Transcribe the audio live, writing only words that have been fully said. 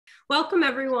Welcome,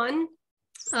 everyone.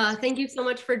 Thank you so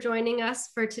much for joining us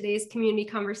for today's community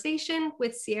conversation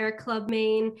with Sierra Club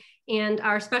Maine and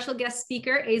our special guest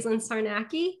speaker, Aislinn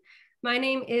Sarnacki. My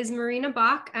name is Marina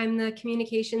Bach. I'm the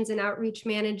Communications and Outreach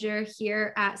Manager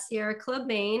here at Sierra Club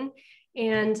Maine.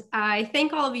 And I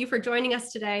thank all of you for joining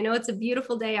us today. I know it's a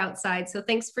beautiful day outside, so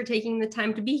thanks for taking the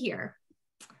time to be here.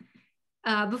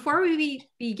 Before we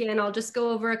begin, I'll just go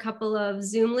over a couple of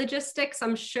Zoom logistics.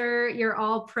 I'm sure you're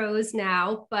all pros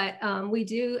now, but we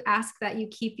do ask that you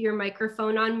keep your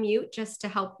microphone on mute just to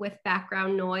help with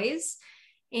background noise.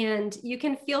 And you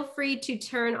can feel free to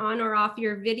turn on or off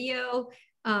your video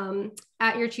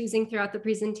at your choosing throughout the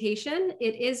presentation.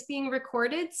 It is being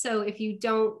recorded, so if you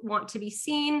don't want to be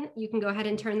seen, you can go ahead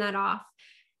and turn that off.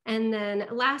 And then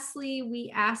lastly,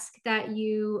 we ask that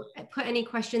you put any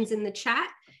questions in the chat.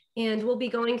 And we'll be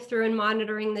going through and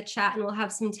monitoring the chat, and we'll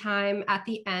have some time at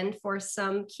the end for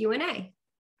some Q&A.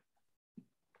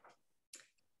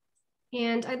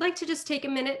 And I'd like to just take a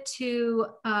minute to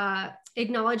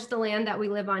acknowledge the land that we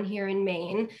live on here in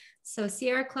Maine. So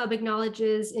Sierra Club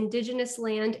acknowledges Indigenous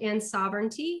land and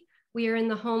sovereignty. We are in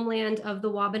the homeland of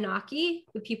the Wabanaki,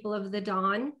 the people of the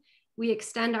Dawn. We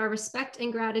extend our respect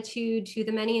and gratitude to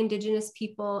the many Indigenous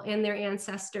people and their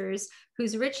ancestors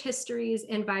whose rich histories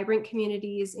and vibrant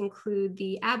communities include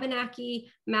the Abenaki,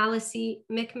 Maliseet,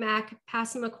 Micmac,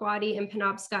 Passamaquoddy, and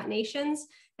Penobscot nations,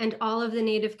 and all of the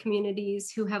Native communities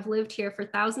who have lived here for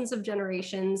thousands of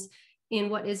generations in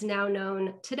what is now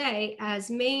known today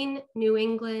as Maine, New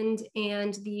England,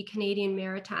 and the Canadian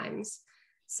Maritimes.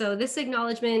 So this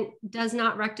acknowledgement does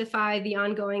not rectify the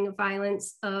ongoing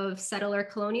violence of settler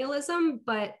colonialism,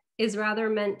 but is rather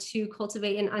meant to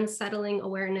cultivate an unsettling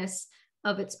awareness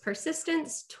of its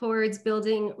persistence towards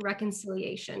building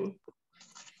reconciliation.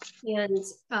 And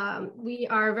we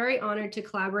are very honored to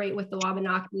collaborate with the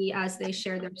Wabanaki as they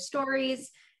share their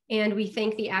stories. And we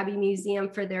thank the Abbey Museum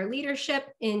for their leadership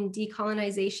in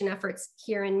decolonization efforts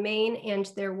here in Maine and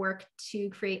their work to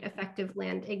create effective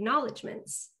land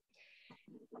acknowledgements.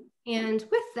 And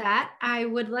with that, I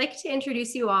would like to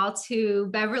introduce you all to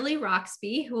Beverly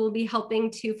Roxby, who will be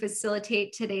helping to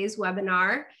facilitate today's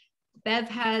webinar. Bev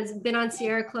has been on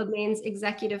Sierra Club Maine's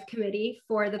executive committee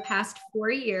for the past 4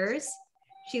 years.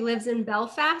 She lives in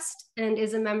Belfast and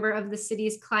is a member of the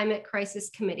city's Climate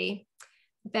Crisis Committee.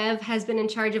 Bev has been in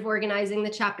charge of organizing the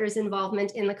chapter's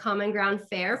involvement in the Common Ground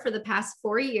Fair for the past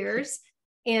 4 years.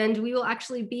 And we will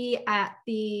actually be at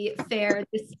the fair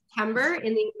this September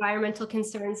in the Environmental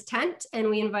Concerns tent, and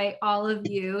we invite all of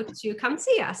you to come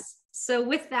see us. So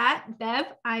with that, Bev,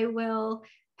 I will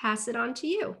pass it on to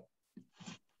you.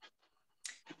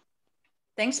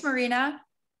 Thanks, Marina.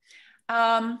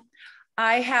 I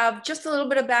have just a little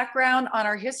bit of background on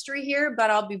our history here, but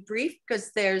I'll be brief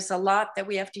because there's a lot that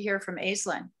we have to hear from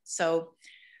Aislinn. So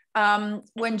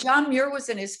when John Muir was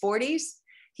in his 40s,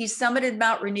 he summited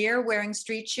Mount Rainier wearing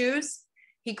street shoes.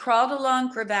 He crawled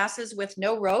along crevasses with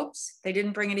no ropes. They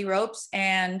didn't bring any ropes.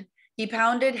 And he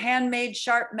pounded handmade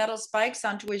sharp metal spikes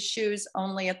onto his shoes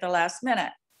only at the last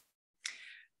minute.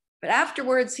 But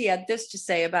afterwards, he had this to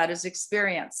say about his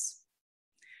experience.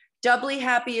 Doubly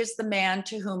happy is the man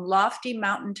to whom lofty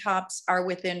mountaintops are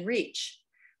within reach,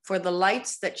 for the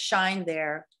lights that shine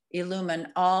there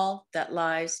illumine all that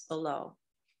lies below.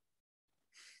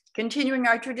 Continuing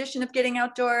our tradition of getting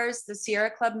outdoors, the Sierra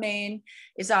Club Maine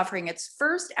is offering its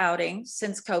first outing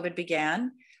since COVID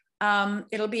began.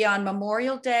 It'll be on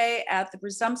Memorial Day at the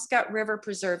Brasumscot River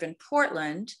Preserve in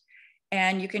Portland.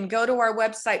 And you can go to our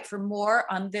website for more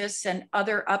on this and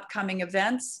other upcoming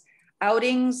events,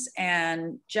 outings,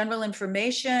 and general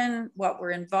information, what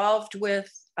we're involved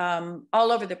with all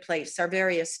over the place, our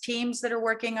various teams that are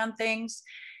working on things,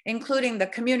 including the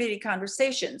community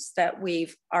conversations that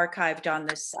we've archived on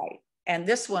this site. And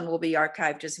this one will be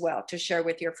archived as well to share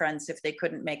with your friends if they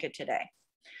couldn't make it today.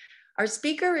 Our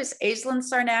speaker is Aislinn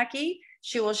Sarnacki.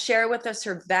 She will share with us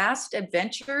her vast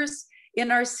adventures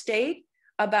in our state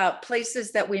about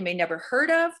places that we may never heard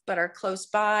of, but are close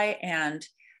by, and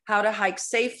how to hike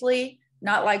safely,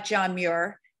 not like John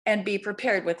Muir, and be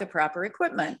prepared with the proper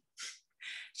equipment.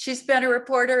 She's been a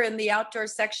reporter in the outdoor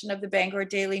section of the Bangor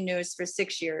Daily News for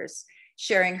 6 years,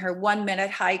 sharing her 1-minute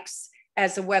hikes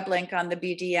as a web link on the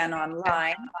BDN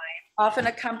online, often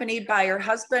accompanied by her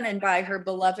husband and by her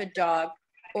beloved dog,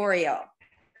 Oreo.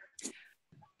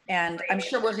 And I'm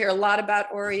sure we'll hear a lot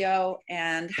about Oreo,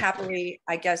 and happily,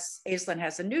 I guess Aislinn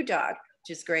has a new dog,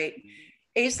 which is great.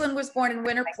 Aislinn was born in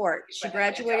Winterport. She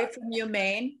graduated from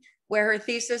Maine, where her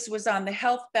thesis was on the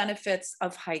health benefits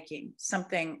of hiking,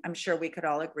 something I'm sure we could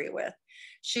all agree with.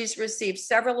 She's received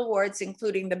several awards,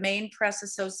 including the Maine Press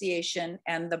Association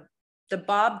and the the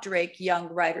Bob Drake Young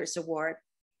Writers Award.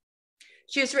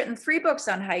 She has written 3 books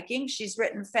on hiking. She's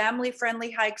written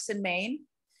Family-Friendly Hikes in Maine.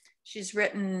 She's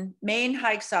written Maine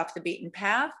Hikes Off the Beaten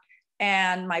Path,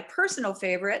 and my personal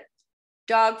favorite,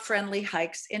 Dog-Friendly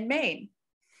Hikes in Maine.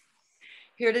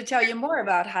 Here to tell you more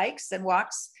about hikes and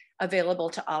walks available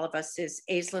to all of us is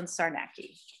Aislinn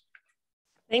Sarnacki.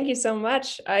 Thank you so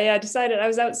much. I decided I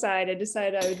was outside. I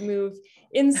decided I would move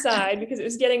inside because it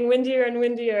was getting windier and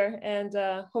windier, and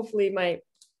hopefully my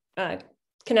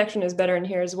connection is better in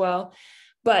here as well.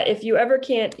 But if you ever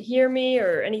can't hear me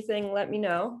or anything, let me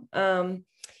know.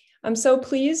 I'm so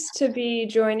pleased to be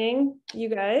joining you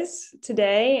guys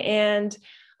today, and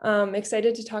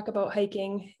excited to talk about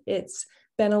hiking. It's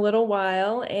been a little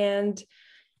while, and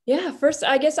yeah, first,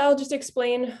 I guess I'll just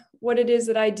explain what it is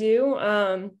that I do.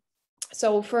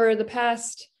 So for the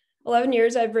past 11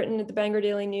 years, I've written at the Bangor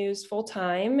Daily News full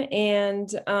time.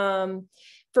 And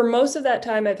for most of that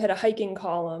time, I've had a hiking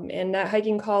column, and that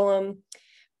hiking column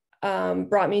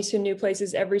brought me to new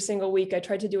places every single week. I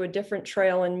tried to do a different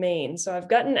trail in Maine. So I've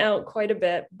gotten out quite a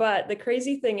bit, but the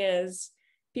crazy thing is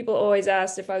people always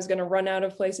asked if I was going to run out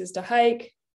of places to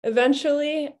hike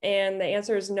eventually. And the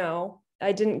answer is no.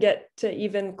 I didn't get to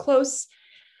even close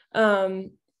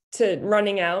to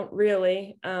running out,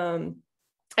 really.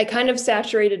 I kind of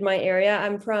saturated my area.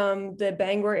 I'm from the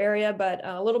Bangor area, but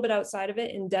a little bit outside of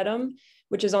it in Dedham,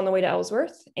 which is on the way to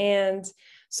Ellsworth. And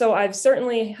so I've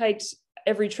certainly hiked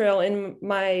every trail in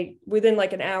within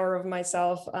like an hour of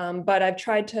myself, but I've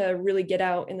tried to really get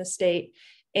out in the state.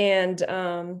 And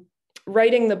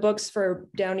writing the books for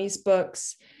Down East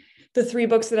Books, the 3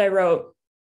 books that I wrote,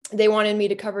 they wanted me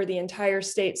to cover the entire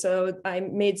state. So I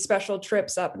made special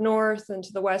trips up north and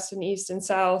to the west and east and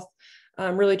south,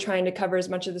 really trying to cover as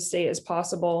much of the state as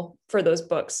possible for those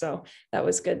books. So that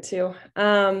was good too.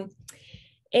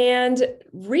 And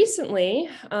recently,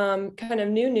 kind of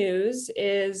new news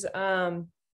is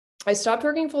I stopped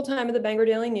working full-time at the Bangor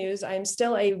Daily News. I'm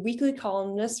still a weekly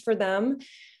columnist for them,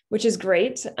 which is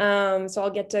great. So I'll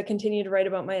get to continue to write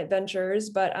about my adventures,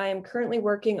 but I am currently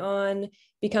working on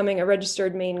becoming a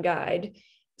registered Maine guide,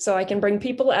 so I can bring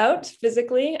people out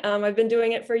physically. I've been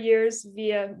doing it for years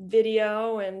via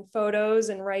video and photos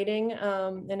and writing,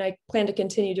 and I plan to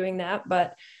continue doing that,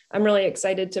 but I'm really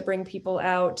excited to bring people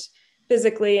out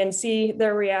physically and see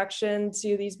their reaction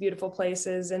to these beautiful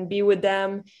places and be with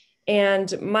them.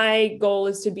 And my goal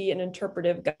is to be an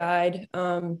interpretive guide,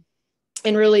 and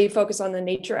really focus on the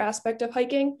nature aspect of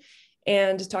hiking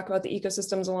and talk about the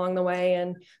ecosystems along the way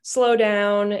and slow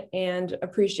down and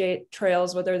appreciate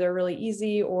trails, whether they're really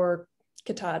easy or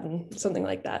Katahdin, something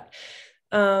like that.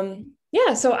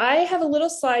 Yeah, so I have a little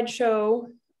slideshow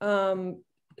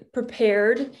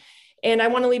prepared, and I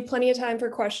want to leave plenty of time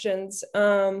for questions.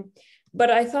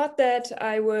 But I thought that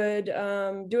I would do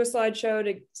a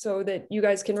slideshow so that you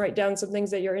guys can write down some things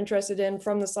that you're interested in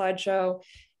from the slideshow,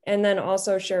 and then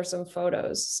also share some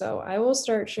photos. So I will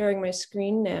start sharing my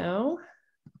screen now.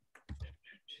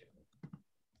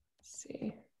 Let's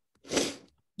see. Let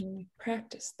me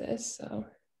practice this. So.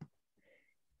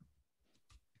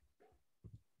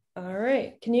 All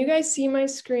right, can you guys see my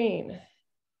screen?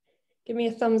 Give me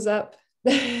a thumbs up.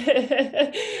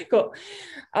 Cool.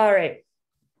 All right.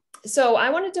 So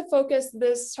I wanted to focus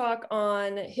this talk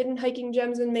on hidden hiking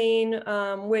gems in Maine,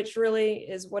 which really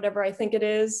is whatever I think it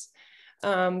is.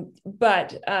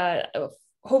 But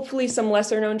hopefully some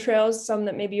lesser known trails, some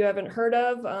that maybe you haven't heard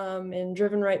of and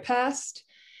driven right past,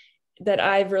 that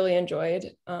I've really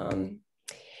enjoyed.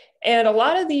 And a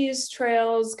lot of these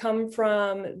trails come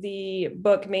from the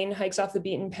book Maine Hikes Off the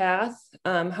Beaten Path.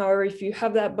 However, if you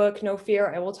have that book, no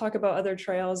fear, I will talk about other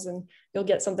trails and you'll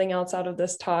get something else out of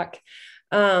this talk.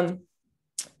 And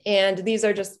these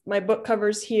are just my book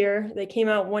covers here. They came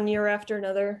out one year after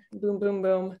another, boom, boom,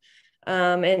 boom.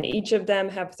 And each of them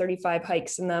have 35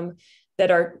 hikes in them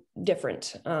that are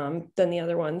different than the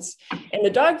other ones. And the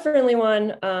dog-friendly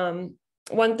one,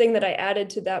 one thing that I added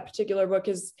to that particular book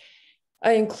is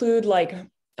I include like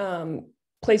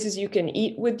places you can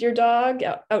eat with your dog,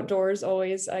 outdoors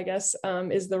always, I guess,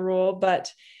 is the rule, but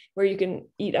where you can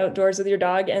eat outdoors with your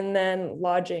dog, and then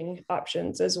lodging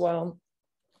options as well,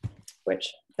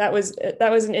 which that was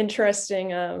an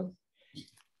interesting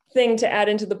thing to add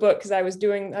into the book, because I was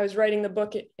writing the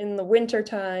book in the winter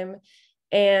time,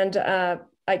 and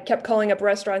I kept calling up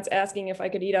restaurants asking if I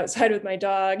could eat outside with my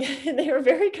dog, and they were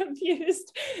very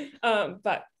confused. All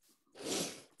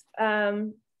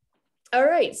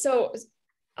right, so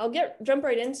I'll jump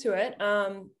right into it.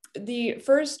 the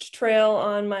first trail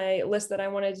on my list that I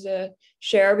wanted to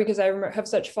share, because I have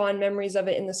such fond memories of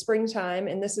it in the springtime,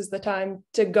 and this is the time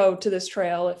to go to this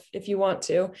trail if you want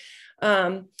to,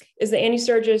 is the Annie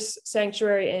Sturgis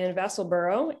Sanctuary in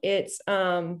Vassalboro. It's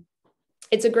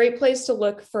a great place to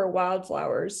look for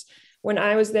wildflowers. When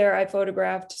I was there, I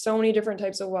photographed so many different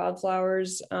types of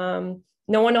wildflowers. No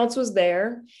one else was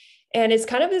there. And it's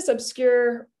kind of this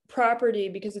obscure property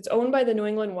because it's owned by the New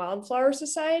England Wildflower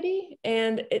Society.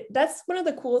 And that's one of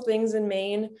the cool things in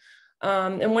Maine.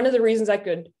 And one of the reasons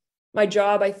my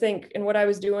job, I think, and what I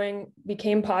was doing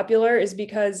became popular is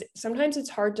because sometimes it's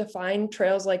hard to find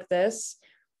trails like this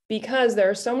because there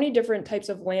are so many different types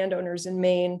of landowners in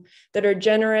Maine that are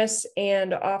generous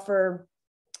and offer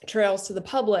trails to the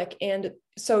public. And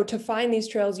so to find these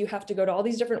trails, you have to go to all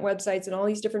these different websites and all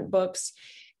these different books,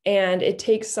 and it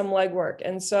takes some legwork.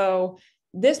 And so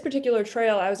this particular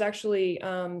trail, I was actually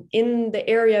in the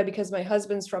area because my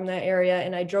husband's from that area,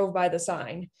 and I drove by the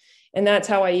sign, and that's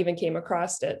how I even came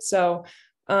across it. So,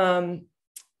 so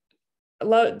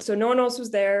no one else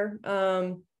was there.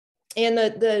 And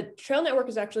the trail network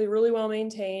is actually really well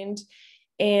maintained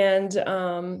and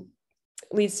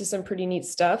leads to some pretty neat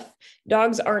stuff.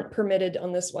 Dogs aren't permitted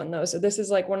on this one though. So this is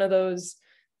like one of those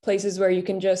places where you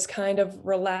can just kind of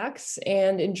relax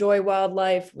and enjoy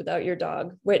wildlife without your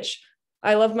dog, which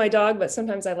I love my dog, but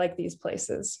sometimes I like these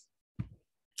places.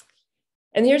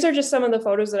 And here's are just some of the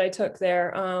photos that I took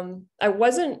there.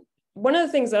 One of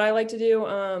the things that I like to do,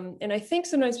 and I think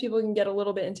sometimes people can get a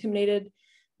little bit intimidated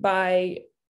by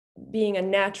being a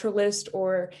naturalist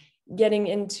or getting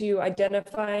into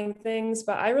identifying things,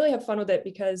 but I really have fun with it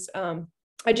because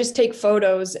I just take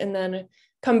photos and then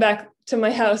come back to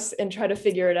my house and try to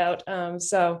figure it out.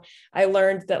 So I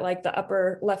learned that like the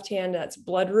upper left hand, that's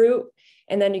bloodroot.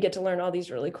 And then you get to learn all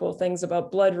these really cool things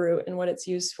about bloodroot and what it's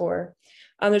used for.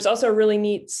 There's also a really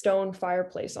neat stone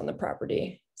fireplace on the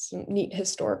property, some neat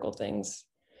historical things.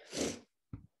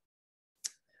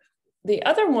 The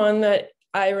other one that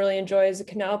I really enjoy is a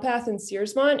canal path in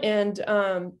Searsmont.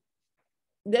 And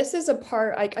this is a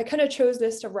part, I kind of chose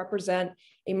this to represent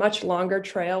a much longer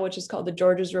trail, which is called the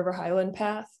Georges River Highland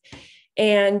Path.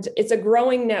 And it's a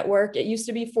growing network. It used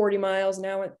to be 40 miles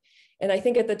now. And I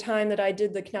think at the time that I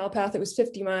did the canal path, it was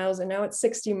 50 miles, and now it's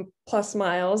 60 plus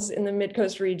miles in the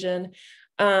Mid-Coast region.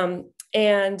 And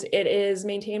it is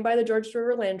maintained by the Georges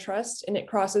River Land Trust, and it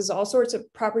crosses all sorts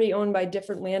of property owned by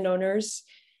different landowners.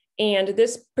 And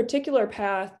this particular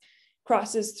path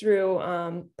crosses through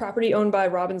property owned by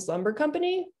Robbins Lumber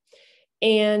Company.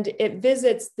 And it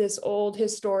visits this old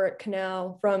historic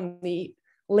canal from the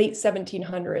late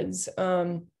 1700s.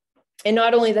 And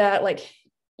not only that, like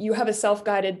you have a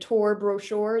self-guided tour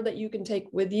brochure that you can take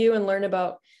with you and learn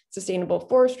about sustainable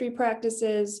forestry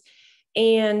practices.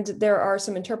 And there are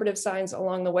some interpretive signs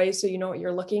along the way so you know what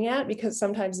you're looking at, because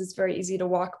sometimes it's very easy to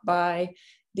walk by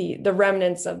the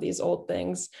remnants of these old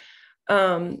things.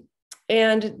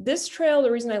 And this trail,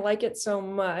 the reason I like it so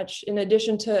much, in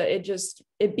addition to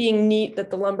it being neat that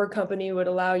the lumber company would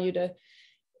allow you to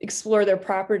explore their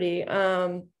property,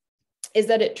 is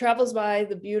that it travels by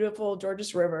the beautiful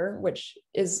Georges River, which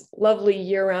is lovely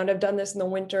year round. I've done this in the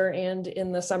winter and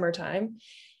in the summertime.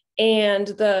 And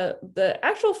the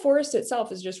actual forest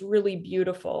itself is just really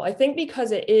beautiful. I think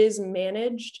because it is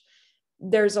managed,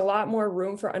 there's a lot more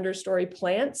room for understory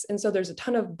plants. And so there's a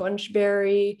ton of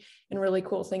bunchberry and really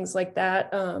cool things like that.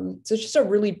 So it's just a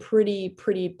really pretty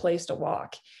place to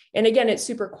walk. And again, it's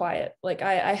super quiet. Like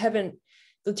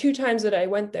the 2 times that I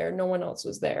went there, no one else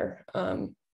was there.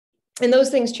 And those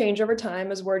things change over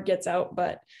time as word gets out.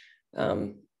 But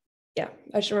yeah,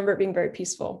 I just remember it being very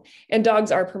peaceful. And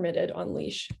dogs are permitted on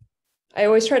leash. I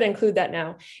always try to include that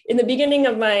now. In the beginning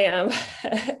of my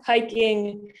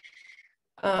hiking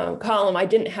column, I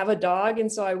didn't have a dog.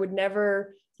 And so I would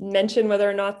never mention whether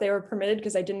or not they were permitted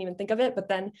because I didn't even think of it. But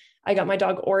then I got my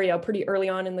dog Oreo pretty early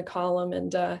on in the column,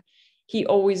 and he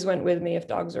always went with me if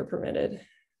dogs are permitted.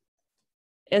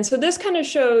 And so this kind of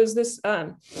shows, this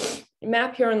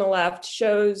map here on the left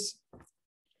shows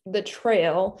the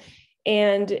trail,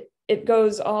 and it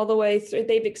goes all the way through.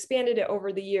 They've expanded it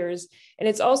over the years, and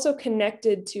it's also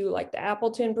connected to like the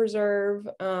Appleton Preserve,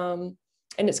 and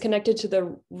it's connected to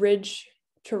the Ridge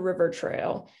to River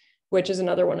Trail, which is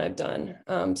another one I've done.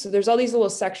 So there's all these little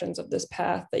sections of this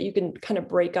path that you can kind of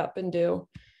break up and do.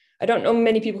 I don't know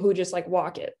many people who just like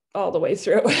walk it all the way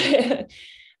through,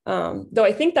 though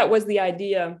I think that was the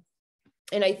idea.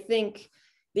 And I think,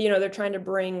 they're trying to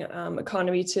bring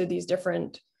economy to these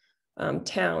different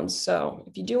towns. So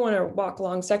if you do want to walk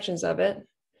long sections of it,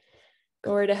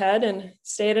 go right ahead and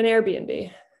stay at an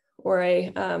Airbnb or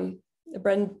a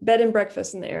bed and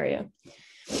breakfast in the area.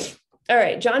 All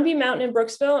right, John B. Mountain in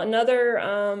Brooksville, another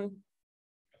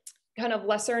kind of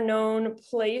lesser known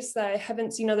place that I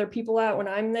haven't seen other people at when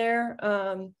I'm there.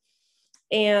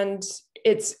 And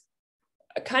it's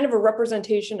kind of a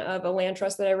representation of a land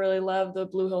trust that I really love, the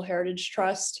Blue Hill Heritage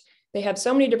Trust. They have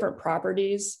so many different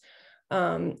properties.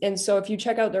 And so if you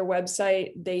check out their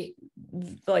website, they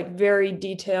like very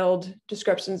detailed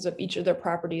descriptions of each of their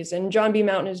properties. And John B.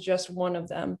 Mountain is just one of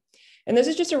them. And this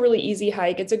is just a really easy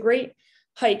hike. It's a great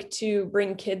hike to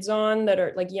bring kids on that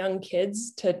are like young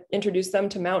kids, to introduce them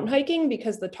to mountain hiking,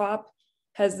 because the top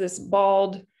has this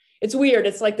bald, it's weird.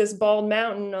 It's like this bald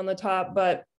mountain on the top,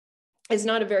 but it's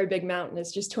not a very big mountain.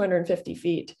 It's just 250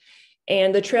 feet.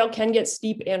 And the trail can get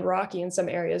steep and rocky in some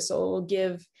areas. So it will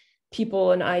give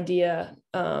people an idea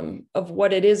of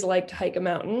what it is like to hike a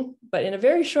mountain, but in a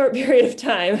very short period of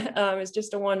time. It's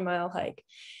just a 1 mile hike.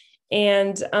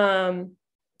 And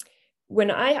when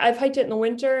I've hiked it in the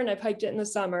winter and I've hiked it in the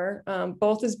summer,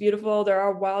 both is beautiful. There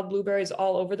are wild blueberries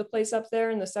all over the place up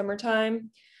there in the summertime.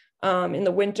 In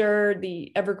the winter,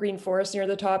 the evergreen forest near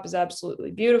the top is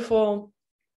absolutely beautiful.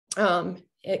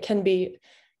 It can be,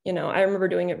 you know, I remember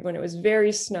doing it when it was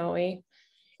very snowy,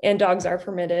 and dogs are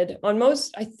permitted on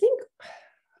most, I think,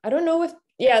 I don't know if,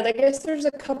 yeah, I guess there's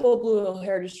a couple of Blue Hill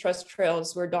Heritage Trust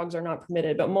trails where dogs are not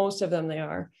permitted, but most of them they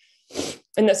are.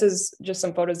 And this is just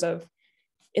some photos of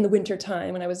in the winter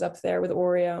time when I was up there with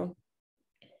Oreo.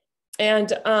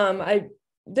 And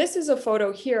this is a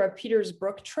photo here of Peters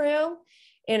Brook Trail.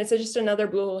 And it's just another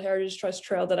Blue Hill Heritage Trust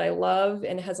trail that I love.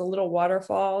 And it has a little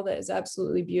waterfall that is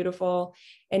absolutely beautiful.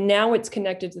 And now it's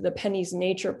connected to the Penny's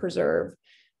Nature Preserve,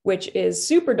 which is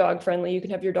super dog friendly. You can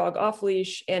have your dog off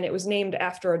leash, and it was named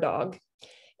after a dog.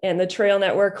 And the trail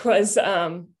network was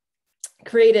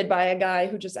created by a guy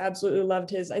who just absolutely loved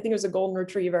his, I think it was a golden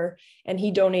retriever, and he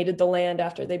donated the land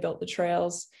after they built the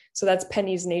trails. So that's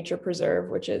Penny's Nature Preserve,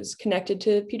 which is connected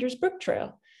to Peters Brook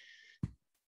Trail.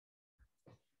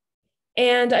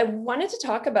 And I wanted to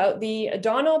talk about the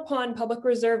Donnell Pond Public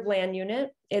Reserve Land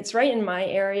Unit. It's right in my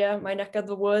area, my neck of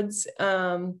the woods.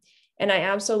 And I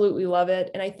absolutely love it.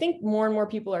 And I think more and more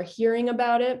people are hearing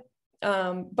about it,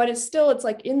 but it's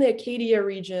like in the Acadia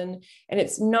region, and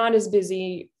it's not as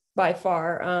busy by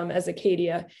far as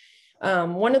Acadia.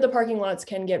 One of the parking lots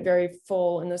can get very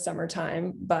full in the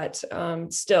summertime, but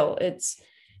still it's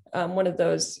one of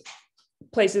those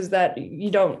places that you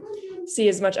don't see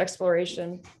as much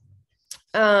exploration.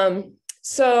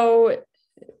 So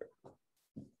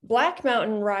Black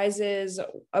Mountain rises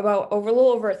about a little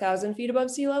over 1,000 feet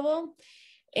above sea level.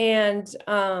 And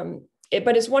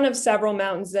but it's one of several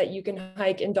mountains that you can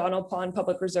hike in Donnell Pond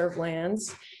Public Reserve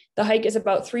lands. The hike is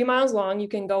about 3 miles long. You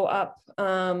can go up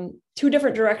 2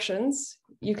 different directions.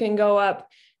 You can go up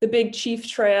the Big Chief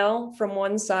Trail from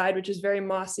one side, which is very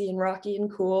mossy and rocky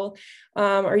and cool.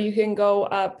 Or you can go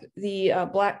up the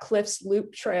Black Cliffs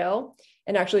Loop Trail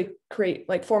and actually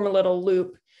form a little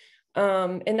loop.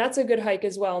 And that's a good hike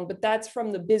as well. But that's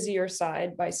from the busier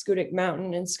side by Schoodic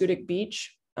Mountain and Schoodic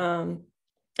Beach.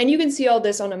 And you can see all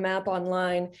this on a map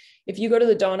online. If you go to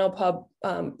the Donnell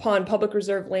Pond Public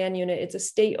Reserve Land Unit, it's a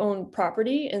state-owned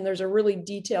property, and there's a really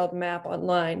detailed map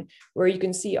online where you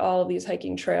can see all of these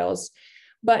hiking trails.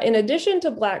 But in addition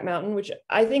to Black Mountain, which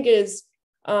I think is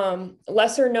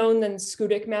lesser known than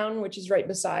Schoodic Mountain, which is right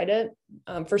beside it,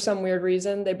 for some weird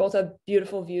reason, they both have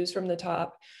beautiful views from the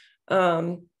top.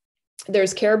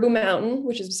 There's Caribou Mountain,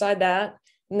 which is beside that.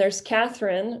 And there's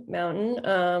Catherine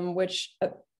Mountain, which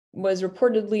was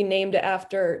reportedly named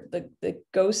after the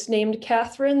ghost named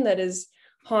Catherine that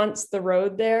haunts the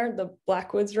road there, the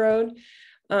Blackwoods Road.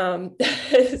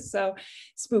 So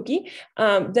spooky.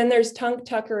 Then there's Tunk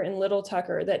Tucker and Little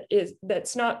Tucker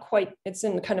that's not quite, it's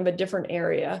in kind of a different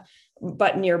area,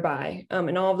 but nearby.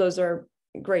 And all of those are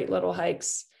great little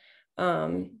hikes.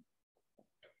 Dogs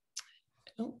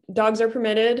are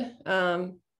permitted.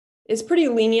 It's pretty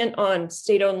lenient on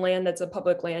state-owned land that's a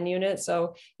public land unit.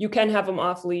 So you can have them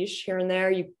off leash here and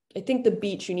there. I think the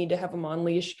beach, you need to have them on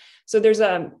leash. So there's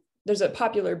a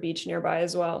popular beach nearby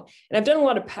as well. And I've done a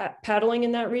lot of paddling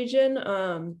in that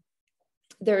region.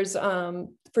 There's,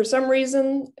 for some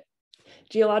reason,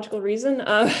 geological reason,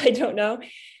 I don't know,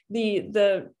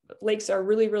 the lakes are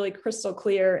really, really crystal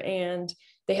clear, and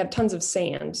they have tons of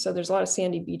sand. So there's a lot of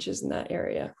sandy beaches in that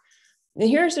area. And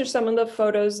here's just some of the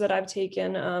photos that I've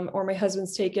taken, or my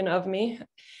husband's taken of me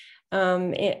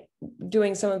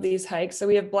doing some of these hikes. So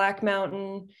we have Black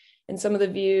Mountain and some of the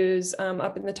views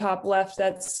up in the top left.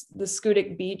 That's the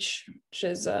Schoodic Beach, which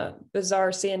is a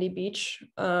bizarre sandy beach,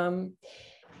 and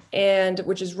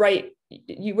which is right.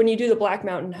 When you do the Black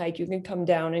Mountain hike, you can come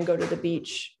down and go to the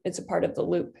beach. It's a part of the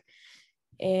loop.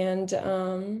 And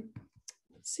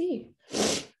let's see.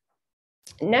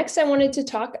 Next, I wanted to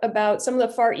talk about some of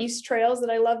the Far East trails that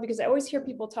I love, because I always hear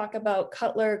people talk about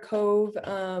Cutler Cove,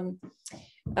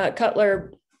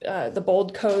 Cutler, the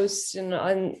Bold Coast, and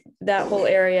on that whole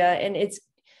area. And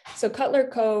so Cutler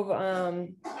Cove,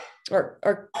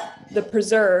 or the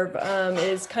preserve,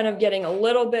 is kind of getting a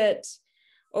little bit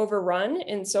overrun.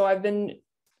 And so I've been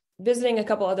visiting a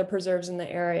couple other preserves in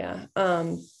the area.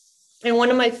 And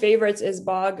one of my favorites is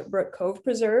Bog Brook Cove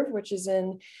Preserve, which is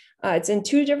it's in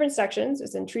two different sections.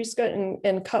 It's in Trescott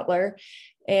and Cutler,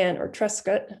 or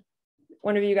Trescott.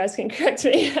 One of you guys can correct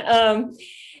me.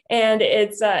 And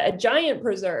it's a giant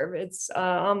preserve. It's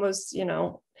almost,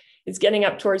 it's getting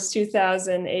up towards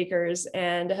 2,000 acres,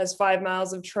 and it has 5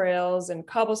 miles of trails and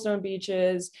cobblestone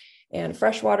beaches and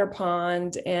freshwater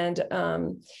pond.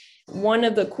 And one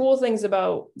of the cool things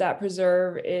about that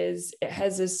preserve is it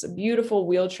has this beautiful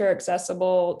wheelchair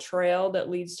accessible trail that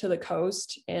leads to the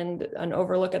coast and an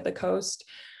overlook at the coast.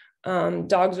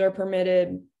 Dogs are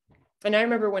permitted. And I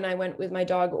remember when I went with my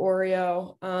dog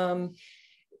Oreo,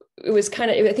 it was I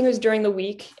think it was during the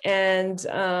week, and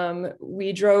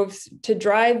we drive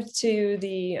to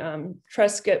the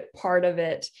Trescott part of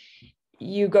it.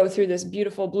 You go through this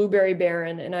beautiful blueberry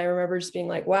barren. And I remember just being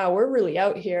like, wow, we're really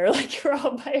out here. Like, we're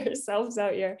all by ourselves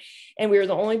out here. And we were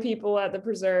the only people at the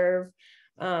preserve,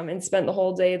 and spent the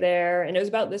whole day there. And it was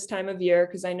about this time of year,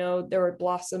 because I know there were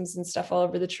blossoms and stuff all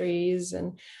over the trees.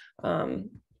 And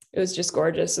it was just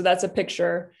gorgeous. So that's a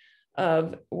picture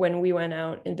of when we went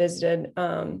out and visited.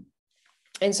 And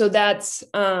so that's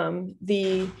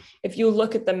if you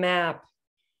look at the map,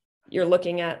 you're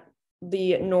looking at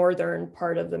the northern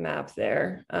part of the map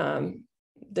there,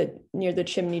 near the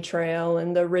Chimney Trail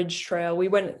and the Ridge Trail.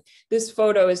 This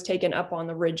photo is taken up on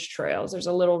the Ridge Trails. There's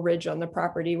a little ridge on the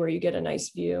property where you get a nice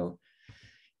view.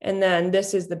 And then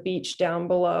this is the beach down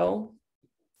below.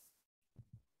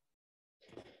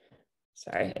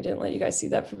 Sorry, I didn't let you guys see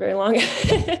that for very long.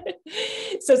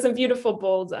 So some beautiful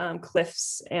bold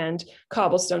cliffs and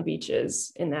cobblestone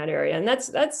beaches in that area. And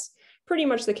that's pretty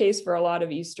much the case for a lot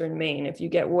of Eastern Maine. If you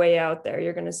get way out there,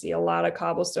 you're going to see a lot of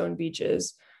cobblestone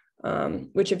beaches,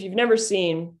 which if you've never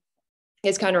seen,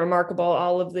 is kind of remarkable.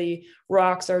 All of the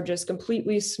rocks are just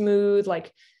completely smooth.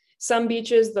 Like some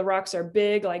beaches, the rocks are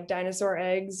big, like dinosaur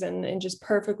eggs, and just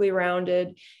perfectly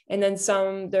rounded. And then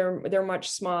some, they're much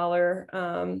smaller.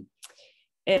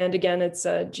 And again, it's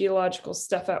geological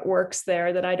stuff at works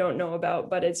there that I don't know about,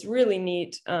 but it's really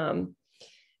neat.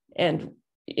 And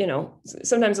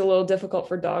sometimes a little difficult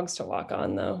for dogs to walk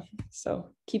on, though. So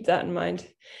keep that in mind.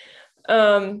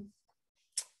 And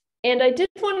I did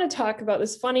want to talk about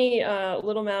this funny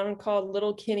little mountain called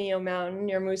Little Kineo Mountain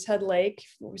near Moosehead Lake.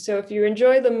 So if you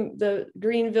enjoy the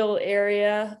Greenville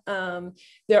area,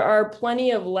 there are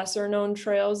plenty of lesser known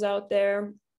trails out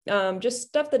there, just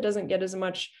stuff that doesn't get as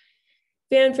much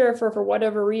fanfare for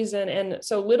whatever reason. And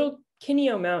so Little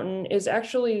Kineo Mountain is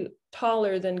actually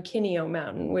taller than Kineo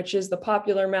Mountain, which is the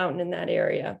popular mountain in that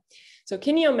area. So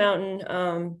Kineo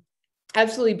Mountain,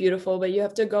 absolutely beautiful, but you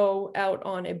have to go out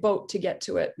on a boat to get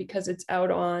to it, because it's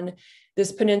out on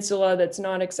this peninsula that's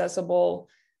not accessible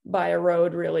by a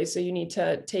road, really. So you need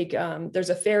to take, there's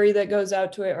a ferry that goes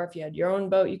out to it, or if you had your own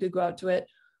boat, you could go out to it.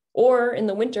 Or in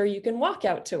the winter, you can walk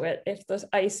out to it if the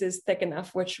ice is thick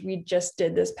enough, which we just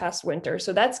did this past winter.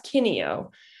 So that's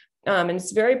Kineo. And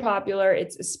it's very popular.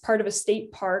 It's part of a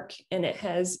state park, and it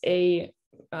has a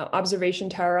observation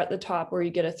tower at the top where you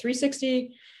get a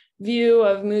 360 view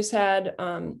of Moosehead,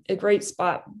 a great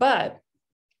spot. But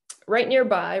right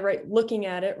nearby, right looking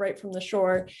at it right from the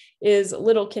shore, is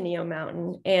Little Kineo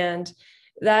Mountain. And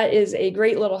that is a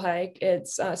great little hike.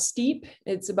 It's steep.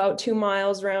 It's about 2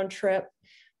 miles round trip.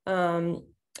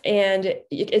 And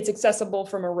it's accessible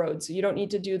from a road. So you don't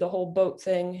need to do the whole boat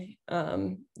thing.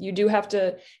 You do have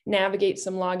to navigate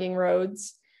some logging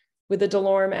roads with a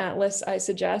DeLorme Atlas, I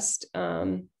suggest.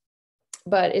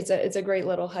 But it's a great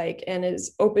little hike, and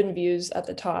is open views at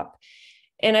the top.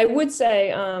 And I would say,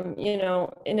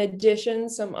 in addition,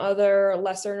 some other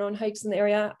lesser known hikes in the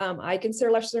area, I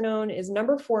consider lesser known is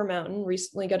Number 4 Mountain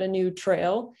recently got a new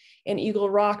trail, and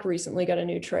Eagle Rock recently got a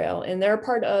new trail. And they're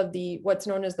part of what's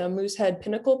known as the Moosehead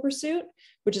Pinnacle Pursuit,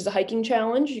 which is a hiking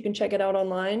challenge. You can check it out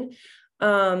online.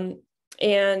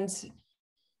 And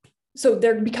so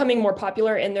they're becoming more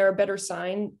popular, and there are better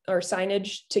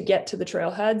signage to get to the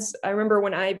trailheads. I remember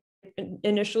when I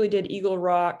initially did Eagle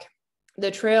Rock, the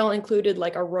trail included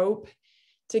like a rope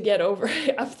to get over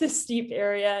up this steep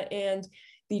area. And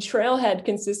the trailhead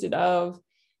consisted of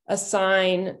a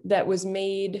sign that was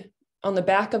made on the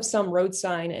back of some road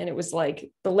sign. And it was like,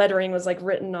 the lettering was like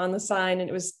written on the sign, and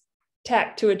it was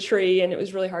tacked to a tree, and it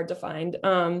was really hard to find.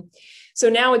 So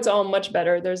now it's all much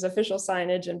better. There's official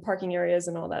signage and parking areas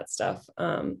and all that stuff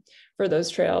for those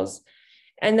trails.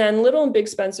 And then Little and Big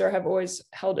Spencer have always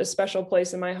held a special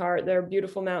place in my heart. There are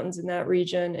beautiful mountains in that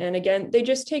region. And again, they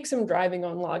just take some driving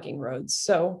on logging roads.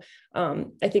 So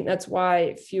I think that's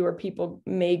why fewer people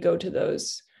may go to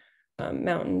those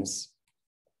mountains.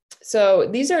 So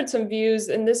these are some views,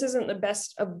 and this isn't the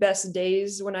best of best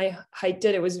days. When I hiked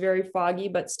it, it was very foggy,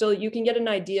 but still you can get an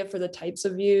idea for the types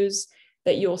of views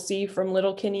that you'll see from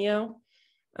Little Kineo.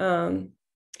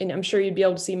 And I'm sure you'd be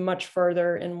able to see much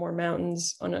further and more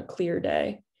mountains on a clear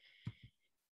day.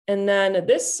 And then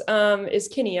this is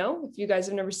Kineo, if you guys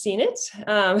have never seen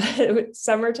it,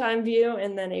 summertime view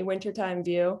and then a wintertime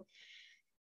view.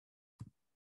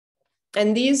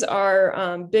 And these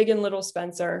are Big and Little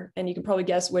Spencer, and you can probably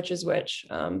guess which is which,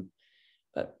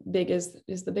 but Big is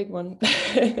the big one.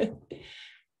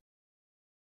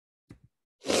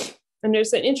 And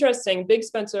there's an interesting Big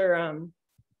Spencer.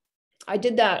 I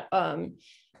did that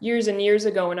years and years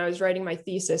ago when I was writing my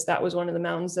thesis. That was one of the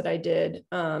mountains that I did.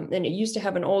 And it used to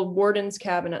have an old warden's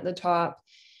cabin at the top,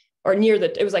 or near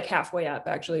it was like halfway up,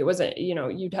 actually. It wasn't,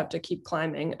 you'd have to keep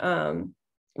climbing,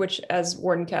 which as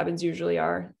warden cabins usually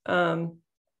are. And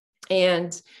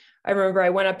I remember I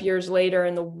went up years later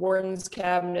and the warden's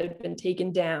cabin had been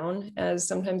taken down, as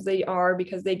sometimes they are,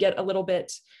 because they get a little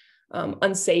bit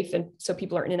unsafe, and so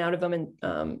people are in and out of them,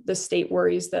 and the state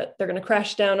worries that they're going to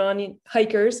crash down on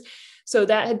hikers. So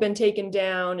that had been taken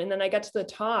down, and then I got to the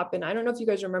top, and I don't know if you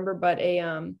guys remember, but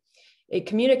a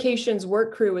communications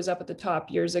work crew was up at the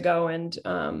top years ago, and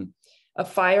a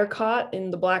fire caught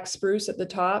in the black spruce at the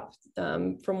top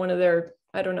from one of their,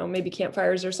 I don't know, maybe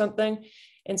campfires or something.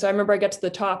 And so I remember I got to the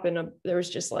top, and there was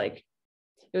just like,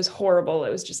 it was horrible.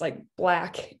 It was just like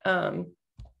black.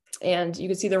 And you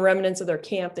could see the remnants of their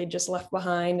camp they just left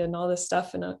behind and all this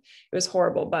stuff. And it was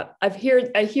horrible, but I hear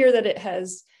that it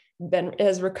has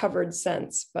recovered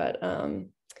since, but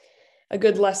a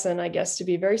good lesson, I guess, to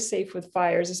be very safe with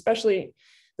fires, especially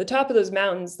the top of those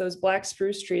mountains. Those black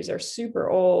spruce trees are super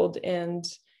old. And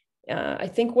I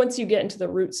think once you get into the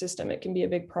root system, it can be a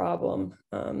big problem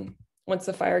once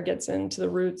the fire gets into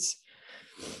the roots.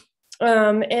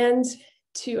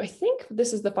 I think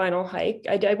this is the final hike.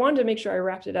 I wanted to make sure I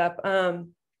wrapped it up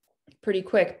pretty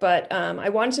quick, but I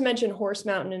wanted to mention Horse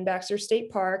Mountain in Baxter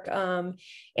State Park. And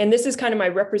this is kind of my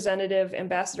representative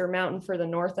ambassador mountain for the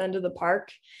north end of the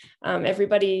park.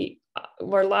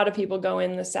 Where a lot of people go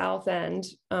in the south end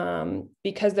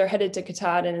because they're headed to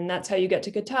Katahdin, and that's how you get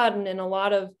to Katahdin and a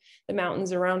lot of the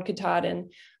mountains around Katahdin.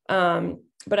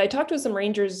 But I talked with some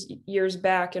rangers years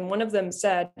back, and one of them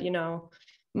said,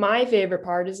 my favorite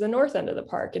part is the north end of the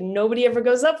park, and nobody ever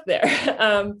goes up there.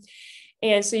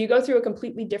 And so you go through a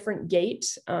completely different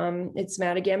gate. It's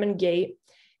Mattagamon Gate.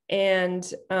 And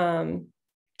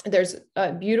there's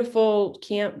a beautiful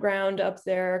campground up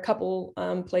there, a couple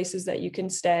places that you can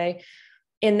stay.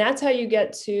 And that's how you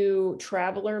get to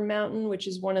Traveler Mountain, which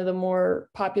is one of the more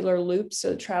popular loops.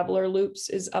 So Traveler Loops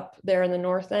is up there in the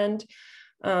north end.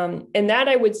 And that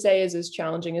I would say is as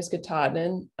challenging as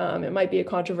Katahdin. It might be a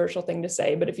controversial thing to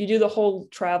say, but if you do the whole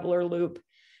Traveler Loop,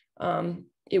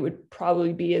 it would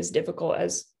probably be as difficult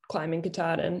as climbing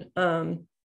Katahdin. But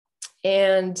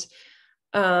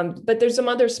there's some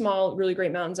other small, really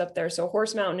great mountains up there. So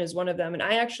Horse Mountain is one of them. And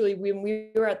I actually, when we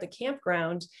were at the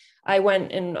campground, I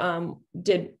went and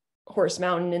did Horse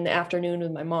Mountain in the afternoon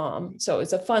with my mom. So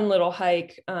it's a fun little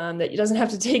hike that doesn't have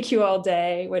to take you all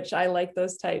day, which I like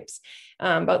those types.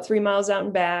 About 3 miles out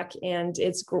and back, and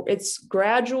it's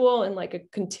gradual and like a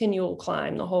continual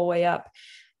climb the whole way up.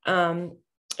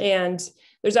 And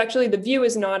there's actually, the view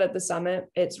is not at the summit,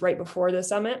 it's right before the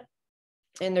summit.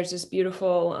 And there's this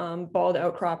beautiful bald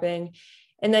outcropping.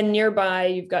 And then nearby,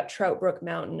 you've got Trout Brook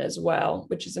Mountain as well,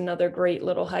 which is another great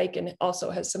little hike, and it also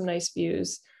has some nice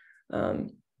views.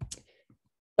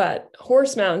 But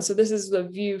Horse Mountain, so this is the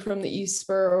view from the East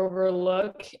Spur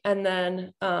overlook. And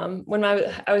then when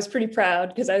I was pretty proud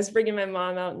because I was bringing my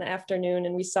mom out in the afternoon,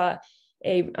 and we saw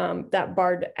that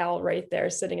barred owl right there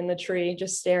sitting in the tree,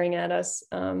 just staring at us.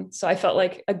 So I felt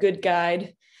like a good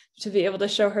guide to be able to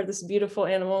show her this beautiful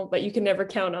animal, but you can never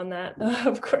count on that,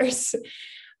 of course.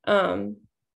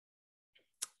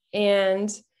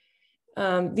 These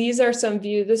are some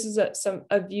views. This is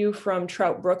a view from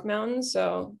Trout Brook Mountain.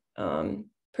 So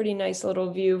pretty nice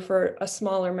little view for a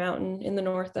smaller mountain in the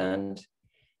north end.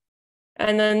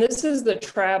 And then this is the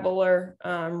Traveler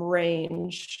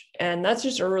Range, and that's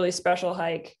just a really special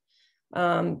hike.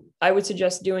 I would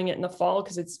suggest doing it in the fall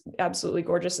because it's absolutely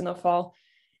gorgeous in the fall,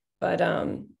 but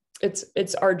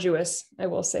it's arduous. I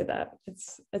will say that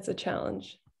it's a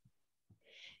challenge.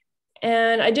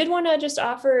 And I did want to just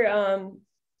offer,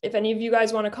 if any of you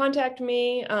guys want to contact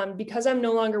me, because I'm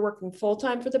no longer working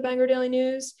full-time for the Bangor Daily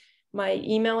News, my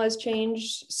email has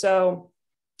changed. So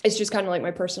it's just kind of like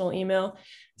my personal email.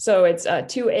 So it's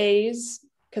 2 A's,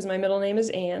 because my middle name is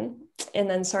Anne, and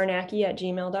then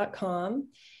sarnacki@gmail.com.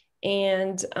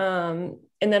 And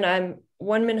then I'm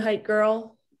 1 Minute Hike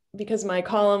Girl, because my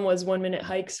column was 1 minute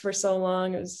hikes for so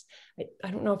long. It was,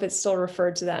 I don't know if it's still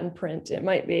referred to that in print. It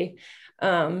might be.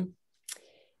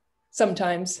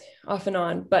 Sometimes, off and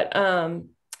on, but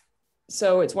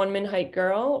so it's 1 Minute Hike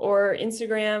Girl. Or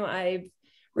Instagram, I've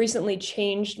recently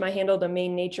changed my handle to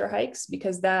Maine Nature Hikes,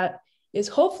 because that is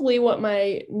hopefully what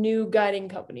my new guiding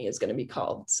company is going to be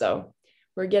called. So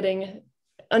we're getting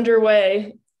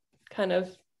underway, kind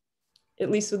of, at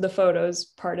least with the photos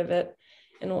part of it,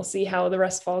 and we'll see how the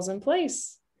rest falls in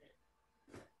place.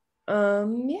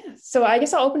 Yeah, so I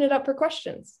guess I'll open it up for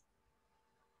questions.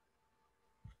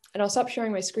 And I'll stop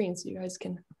sharing my screen so you guys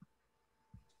can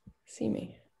see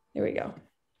me. There we go.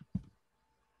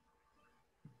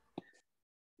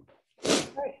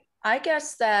 I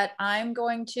guess that I'm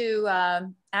going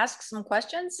to ask some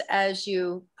questions as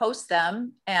you post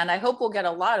them, and I hope we'll get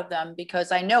a lot of them,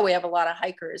 because I know we have a lot of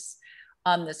hikers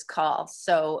on this call.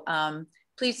 So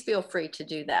please feel free to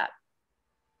do that.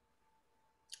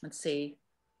 Let's see.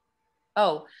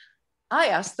 Oh, I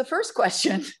asked the first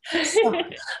question. So,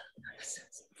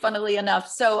 funnily enough.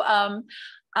 So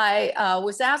I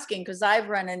was asking, because I've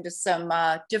run into some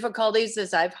difficulties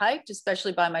as I've hiked,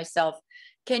 especially by myself.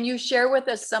 Can you share with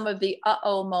us some of the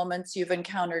uh-oh moments you've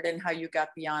encountered and how you got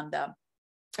beyond them?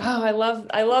 Oh, I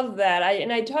love that.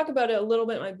 I talk about it a little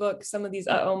bit in my book, some of these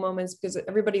uh-oh moments, because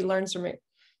everybody learns from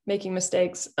making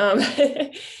mistakes.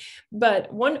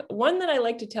 But one that I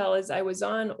like to tell is I was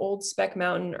on Old Speck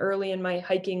Mountain early in my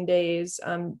hiking days,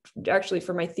 actually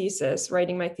for my thesis,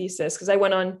 writing my thesis, because I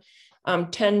went on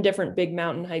 10 different big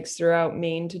mountain hikes throughout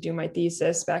Maine to do my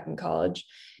thesis back in college.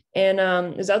 And I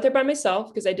was out there by myself,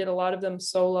 because I did a lot of them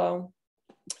solo,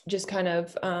 just kind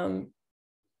of,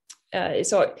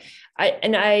 so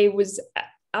I was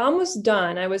almost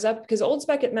done. I was up, because Old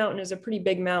Speck Mountain is a pretty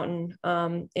big mountain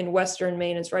in Western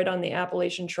Maine. It's right on the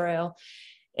Appalachian Trail.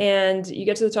 And you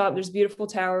get to the top, there's a beautiful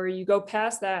tower. You go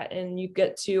past that and you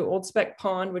get to Old Speck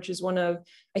Pond, which is one of,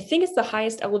 I think it's the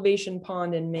highest elevation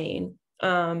pond in Maine.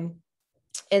 And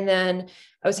then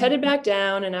I was headed back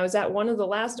down, and I was at one of the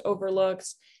last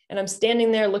overlooks, and I'm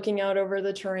standing there looking out over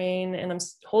the terrain, and I'm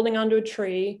holding onto a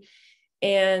tree,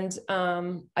 and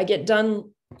I get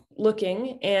done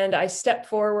looking, and I step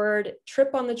forward,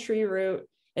 trip on the tree root,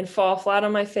 and fall flat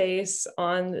on my face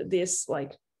on this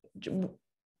like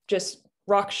just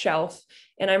rock shelf.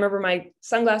 And I remember my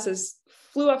sunglasses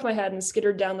flew off my head and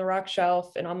skittered down the rock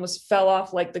shelf and almost fell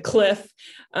off like the cliff.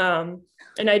 And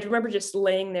I remember just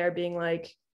laying there being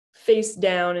like face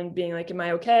down and being like, am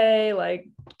I okay? Like,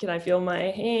 can I feel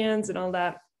my hands and all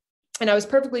that? And I was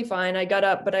perfectly fine. I got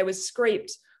up, but I was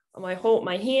scraped on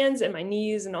my hands and my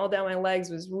knees and all down my legs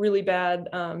was really bad,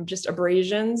 just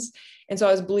abrasions. And so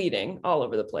I was bleeding all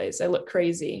over the place. I looked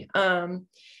crazy. And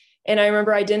I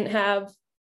remember I didn't have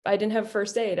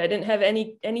first aid. I didn't have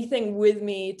anything with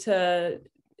me to,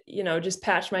 just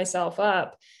patch myself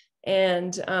up,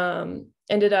 and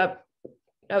ended up,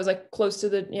 I was like close to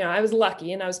the, I was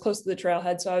lucky and I was close to the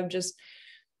trailhead. So I would just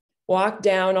walk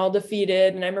down all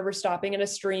defeated. And I remember stopping at a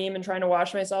stream and trying to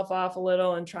wash myself off a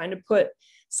little and trying to put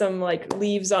some like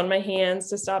leaves on my hands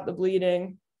to stop the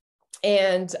bleeding.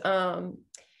 And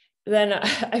then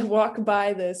I walk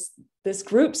by this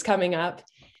group's coming up.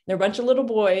 They're a bunch of little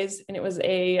boys, and it was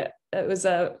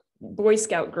a Boy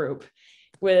Scout group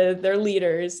with their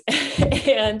leaders.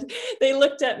 And they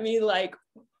looked at me like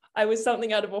I was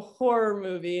something out of a horror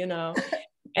movie,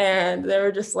 and they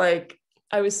were just like,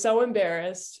 I was so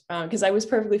embarrassed because I was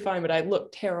perfectly fine, but I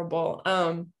looked terrible.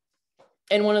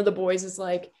 And one of the boys is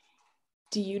like,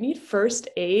 do you need first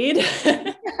aid?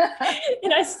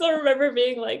 And I still remember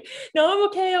being like, no, I'm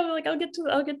okay. I'll get to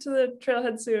the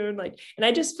trailhead soon. Like, and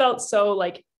I just felt so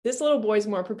like, this little boy's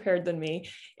more prepared than me.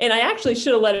 And I actually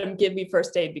should have let him give me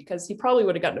first aid, because he probably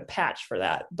would have gotten a patch for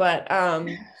that. But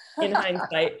in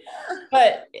hindsight,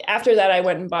 but after that, I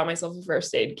went and bought myself a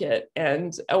first aid kit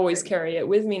and always carry it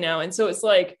with me now. And so it's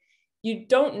like, you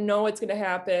don't know what's going to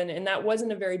happen. And that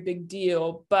wasn't a very big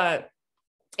deal, but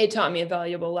it taught me a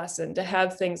valuable lesson to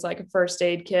have things like a first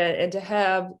aid kit and to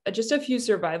have just a few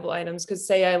survival items. Cause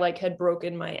say I had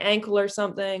broken my ankle or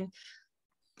something,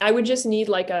 I would just need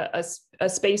like a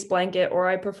space blanket, or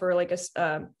I prefer like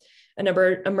an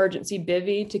emergency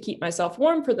bivvy to keep myself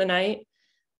warm for the night.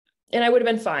 And I would have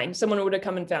been fine. Someone would have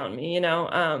come and found me,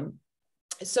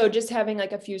 So just having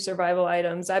like a few survival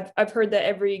items. I've heard that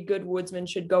every good woodsman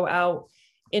should go out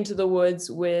into the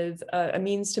woods with a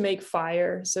means to make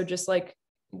fire. So just like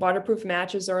waterproof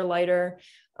matches or a lighter,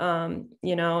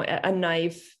 you know, a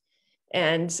knife,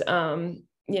 and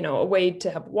you know, a way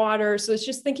to have water. So it's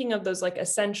just thinking of those like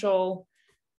essential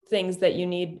things that you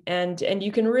need, and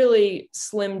you can really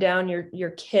slim down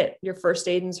your kit, your first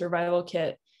aid and survival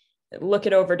kit. Look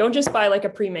it over. Don't just buy like a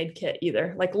pre-made kit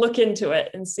either. Like look into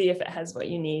it and see if it has what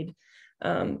you need,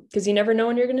 because you never know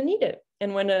when you're going to need it,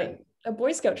 and when a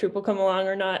Boy Scout troop will come along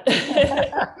or not.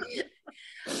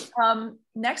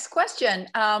 Next question.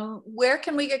 Where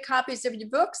can we get copies of your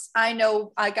books? I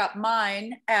know I got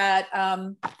mine at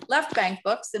Left Bank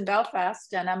Books in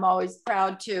Belfast, and I'm always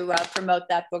proud to promote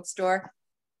that bookstore.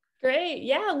 Great.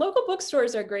 Yeah, local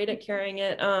bookstores are great at carrying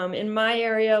it. In my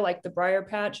area, like the Briar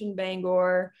Patch in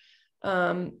Bangor,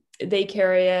 they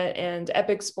carry it, and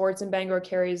Epic Sports in Bangor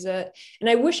carries it. And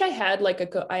I wish I had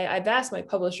like I've asked my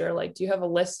publisher, like, do you have a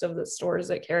list of the stores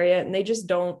that carry it? And they just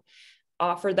don't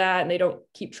offer that, and they don't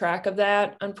keep track of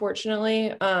that,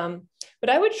 unfortunately. But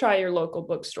I would try your local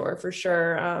bookstore for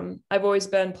sure. I've always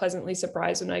been pleasantly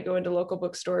surprised when I go into local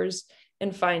bookstores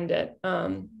and find it.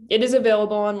 It is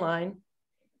available online.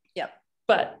 Yep.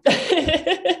 But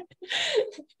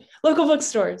local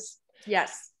bookstores.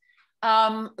 Yes.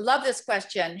 Love this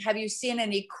question. Have you seen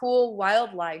any cool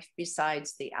wildlife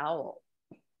besides the owl?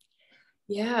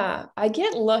 Yeah, I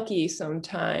get lucky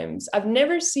sometimes. I've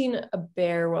never seen a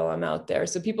bear while I'm out there.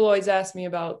 So people always ask me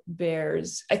about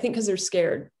bears. I think because they're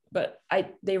scared, but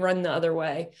they run the other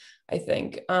way, I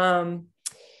think.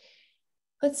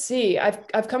 Let's see.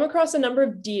 I've come across a number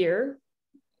of deer,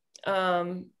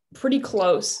 pretty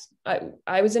close.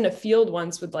 I was in a field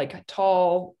once with like a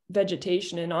tall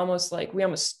vegetation, and we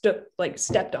almost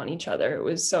stepped on each other.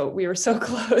 We were so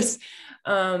close.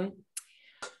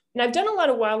 And I've done a lot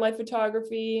of wildlife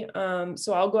photography.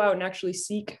 So I'll go out and actually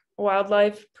seek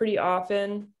wildlife pretty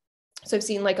often. So I've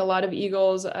seen like a lot of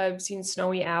eagles. I've seen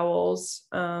snowy owls,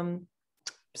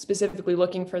 specifically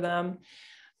looking for them.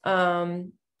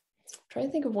 Trying to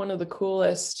think of one of the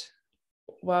coolest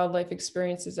wildlife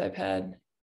experiences I've had.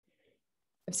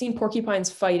 I've seen porcupines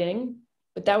fighting,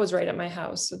 but that was right at my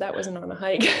house. So that wasn't on a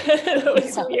hike. That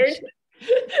was weird.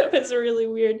 It was really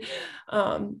weird.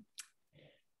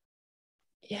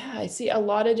 Yeah, I see a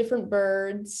lot of different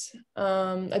birds.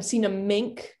 I've seen a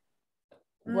mink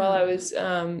while I was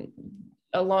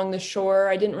along the shore.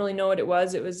 I didn't really know what it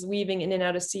was. It was weaving in and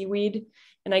out of seaweed.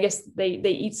 And I guess they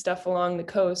eat stuff along the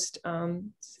coast.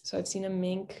 So I've seen a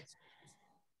mink.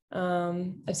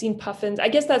 I've seen puffins. I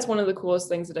guess that's one of the coolest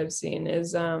things that I've seen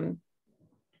is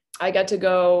I got to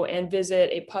go and visit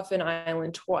a puffin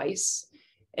island twice,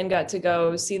 and got to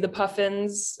go see the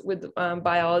puffins with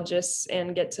biologists,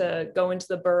 and get to go into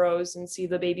the burrows and see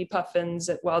the baby puffins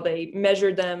while they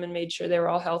measured them and made sure they were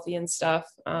all healthy and stuff.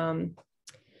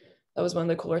 That was one of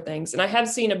the cooler things. And I have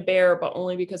seen a bear, but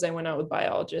only because I went out with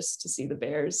biologists to see the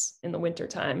bears in the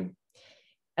wintertime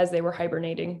as they were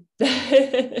hibernating.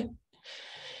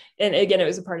 And again, it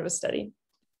was a part of a study.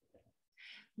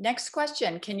 Next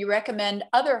question. Can you recommend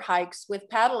other hikes with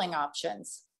paddling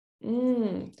options?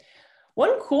 One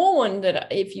cool one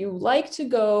that if you like to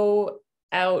go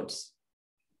out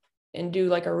and do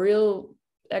like a real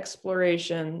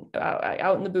exploration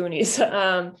out in the boonies,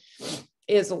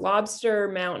 is Lobster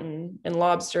Mountain and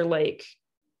Lobster Lake.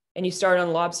 And you start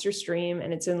on Lobster Stream,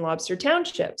 and it's in Lobster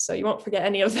Township. So you won't forget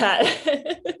any of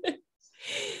that.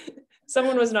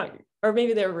 Someone was not, or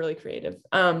maybe they were really creative.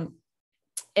 And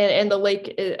the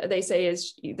lake, they say,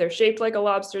 is they're shaped like a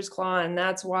lobster's claw, and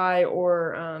that's why,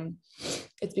 or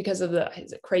it's because of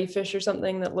is it crayfish or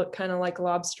something that look kind of like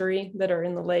lobstery that are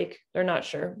in the lake. They're not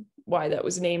sure why that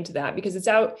was named that, because it's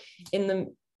out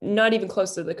in not even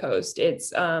close to the coast.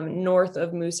 It's north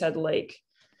of Moosehead Lake,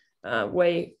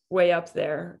 way up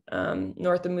there,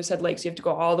 north of Moosehead Lake. So you have to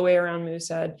go all the way around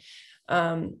Moosehead.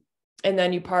 And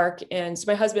then you park. And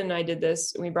so my husband and I did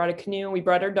this. We brought a canoe, we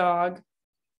brought our dog,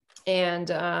 and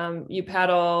you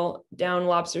paddle down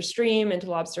Lobster Stream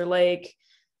into Lobster Lake,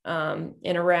 and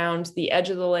around the edge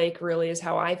of the lake really is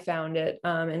how I found it.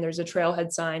 And there's a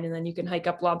trailhead sign, and then you can hike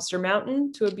up Lobster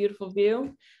Mountain to a beautiful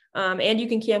view. And you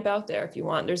can camp out there if you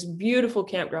want. There's beautiful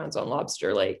campgrounds on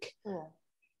Lobster Lake. Cool.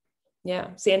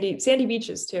 Yeah, sandy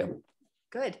beaches too.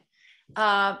 Good.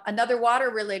 Another water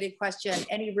related question.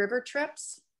 Any river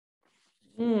trips?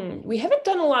 We haven't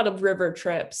done a lot of river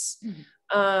trips.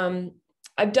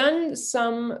 I've done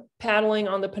some paddling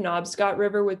on the Penobscot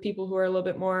River with people who are a little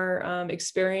bit more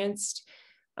experienced,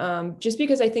 just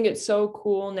because I think it's so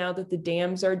cool now that the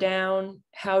dams are down,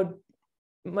 how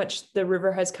much the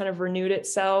river has kind of renewed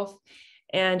itself.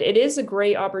 And it is a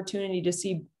great opportunity to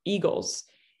see eagles.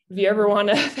 If you ever want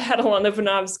to paddle on the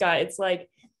Penobscot, it's like,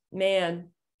 man,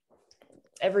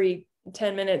 every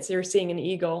 10 minutes you're seeing an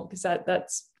eagle, because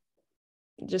that's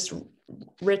just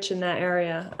rich in that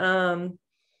area.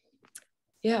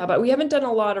 Yeah, but we haven't done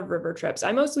a lot of river trips.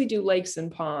 I mostly do lakes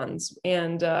and ponds,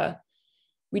 and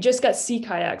we just got sea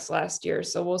kayaks last year,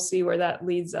 so we'll see where that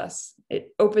leads us.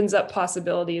 It opens up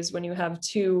possibilities when you have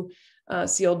two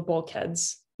sealed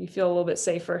bulkheads. You feel a little bit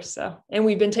safer. So, and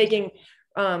we've been taking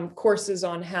courses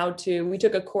on how to. We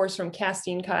took a course from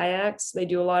Casting Kayaks. They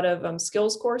do a lot of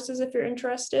skills courses if you're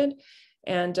interested,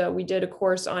 and we did a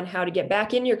course on how to get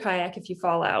back in your kayak if you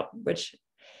fall out, which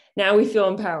now we feel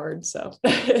empowered. So.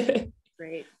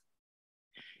 Great.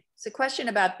 It's a question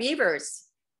about beavers.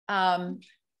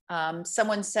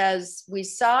 Someone says, we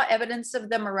saw evidence of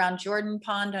them around Jordan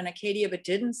Pond on Acadia, but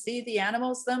didn't see the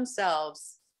animals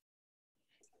themselves.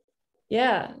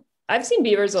 Yeah, I've seen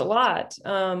beavers a lot,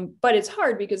 but it's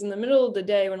hard because in the middle of the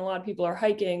day when a lot of people are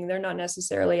hiking, they're not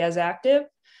necessarily as active.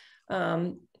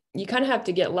 You kind of have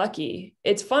to get lucky.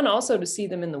 It's fun also to see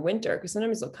them in the winter because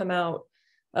sometimes they'll come out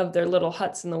of their little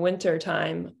huts in the winter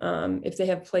time if they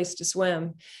have a place to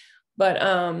swim.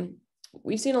 But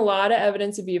we've seen a lot of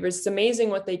evidence of beavers. It's amazing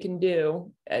what they can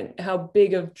do and how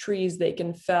big of trees they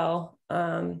can fell.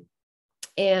 And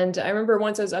I remember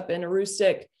once I was up in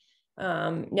Aroostook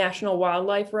National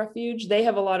Wildlife Refuge. They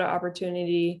have a lot of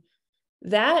opportunity.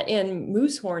 That and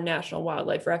Moosehorn National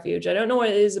Wildlife Refuge. I don't know what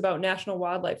it is about national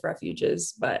wildlife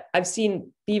refuges, but I've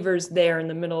seen beavers there in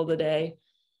the middle of the day,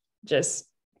 just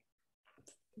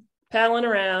paddling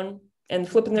around and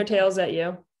flipping their tails at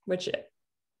you, which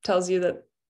tells you that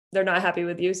they're not happy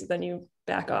with you. So then you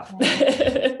back off.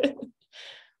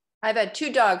 I've had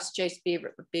 2 dogs chase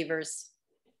beavers.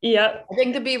 Yep. I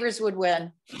think the beavers would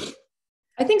win.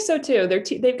 I think so too.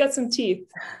 They've got some teeth.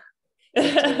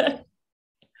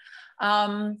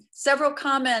 Several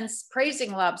comments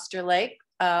praising Lobster Lake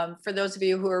for those of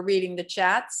you who are reading the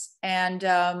chats. And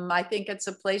I think it's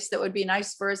a place that would be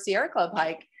nice for a Sierra Club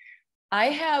hike. I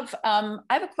have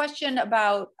a question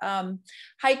about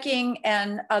hiking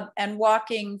and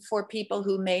walking for people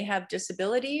who may have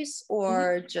disabilities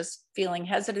or just feeling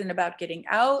hesitant about getting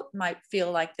out, might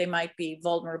feel like they might be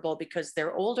vulnerable because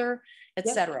they're older,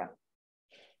 etc.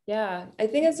 Yeah, I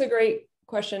think that's a great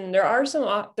question. There are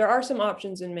some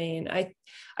options in Maine. I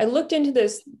looked into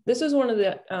this. This was one of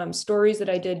the stories that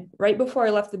I did right before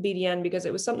I left the BDN because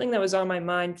it was something that was on my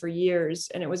mind for years,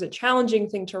 and it was a challenging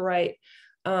thing to write.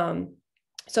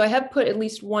 So I have put at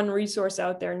least one resource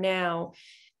out there now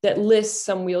that lists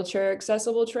some wheelchair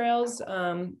accessible trails,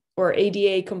 or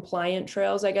ADA compliant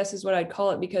trails, I guess is what I'd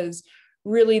call it, because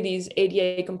really these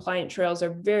ADA compliant trails are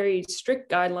very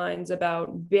strict guidelines about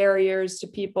barriers to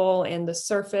people and the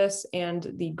surface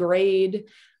and the grade.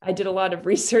 I did a lot of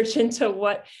research into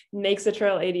what makes a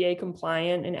trail ADA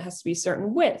compliant, and it has to be a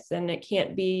certain width and it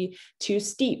can't be too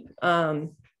steep.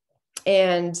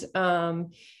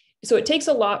 So it takes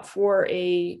a lot for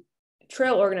a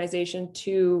trail organization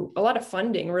a lot of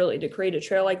funding really to create a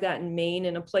trail like that in Maine,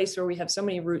 in a place where we have so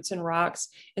many roots and rocks.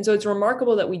 And so it's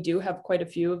remarkable that we do have quite a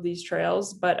few of these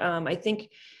trails. But I think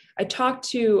I talked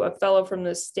to a fellow from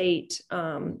the state.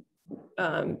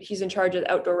 He's in charge of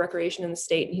outdoor recreation in the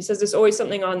state. And he says there's always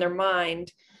something on their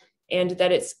mind and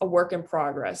that it's a work in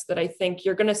progress, that I think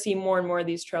you're going to see more and more of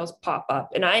these trails pop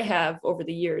up. And I have over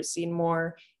the years seen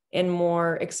more and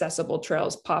more accessible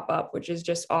trails pop up, which is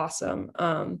just awesome.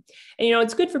 And,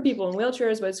 it's good for people in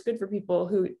wheelchairs, but it's good for people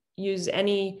who use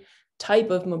any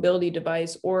type of mobility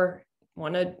device or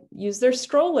want to use their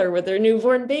stroller with their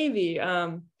newborn baby.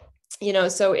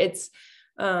 So it's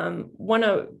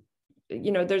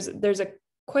there's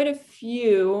quite a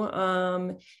few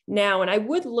now, and I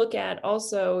would look at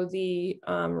also the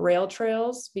rail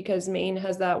trails, because Maine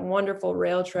has that wonderful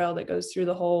rail trail that goes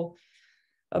through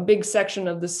a big section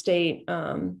of the state.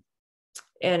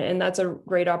 And that's a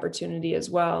great opportunity as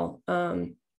well.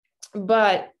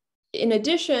 But in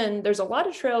addition, there's a lot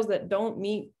of trails that don't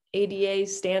meet ADA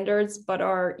standards, but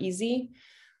are easy.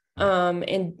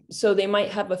 And so they might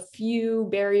have a few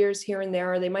barriers here and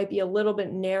there, or they might be a little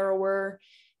bit narrower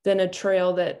than a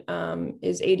trail that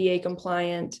is ADA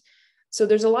compliant. So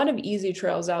there's a lot of easy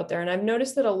trails out there. And I've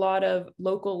noticed that a lot of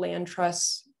local land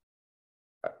trusts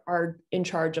are in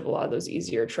charge of a lot of those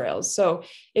easier trails. So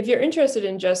if you're interested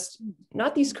in just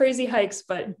not these crazy hikes,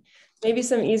 but maybe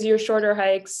some easier, shorter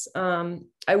hikes,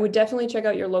 I would definitely check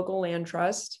out your local land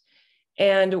trust.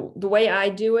 And the way I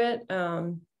do it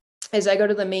is I go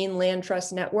to the Maine Land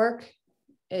Trust Network.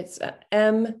 It's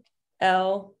Maine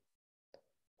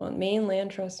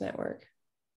Land Trust Network.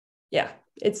 Yeah,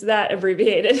 it's that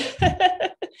abbreviated.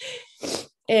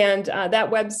 And that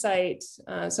website,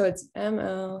 so it's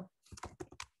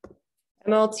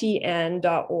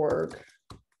mltn.org.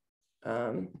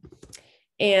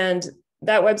 And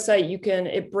that website,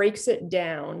 it breaks it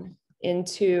down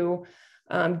into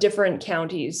different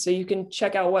counties. So you can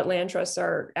check out what land trusts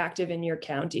are active in your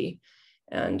county.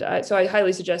 And so I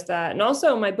highly suggest that. And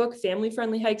also my book, Family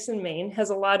Friendly Hikes in Maine, has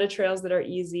a lot of trails that are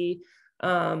easy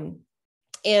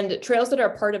and trails that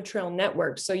are part of trail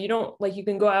networks. So you don't you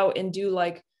can go out and do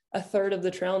like a third of the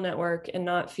trail network and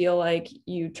not feel like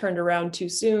you turned around too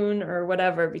soon or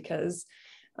whatever, because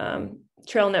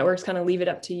trail networks kind of leave it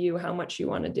up to you how much you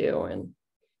want to do. And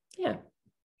yeah.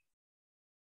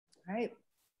 Right.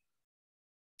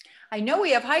 I know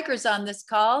we have hikers on this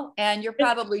call and you're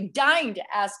probably dying to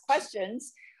ask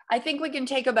questions. I think we can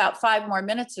take about 5 more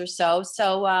minutes or so.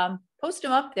 So post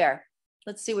them up there.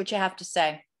 Let's see what you have to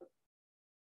say.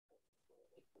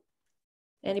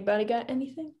 Anybody got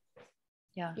anything?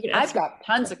 Yeah, I've got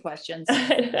tons of questions.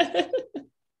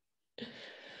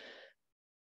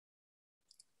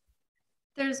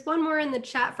 There's one more in the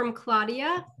chat from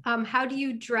Claudia. How do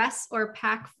you dress or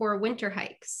pack for winter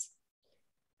hikes?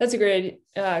 That's a great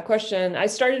question. I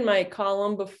started my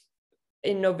column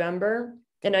in November,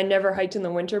 and I never hiked in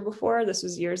the winter before. This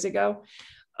was years ago.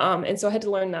 And so I had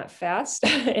to learn that fast.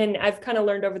 And I've kind of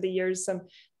learned over the years some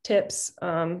tips,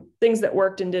 things that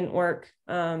worked and didn't work.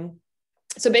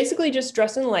 So basically just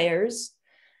dress in layers,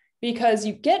 because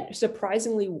you get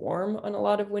surprisingly warm on a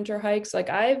lot of winter hikes. Like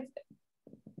I've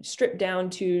stripped down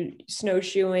to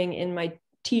snowshoeing in my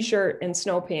t-shirt and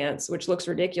snow pants, which looks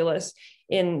ridiculous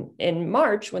in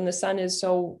March when the sun is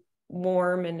so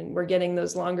warm and we're getting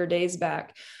those longer days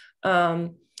back.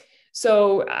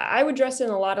 So I would dress in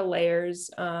a lot of layers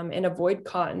and avoid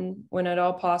cotton when at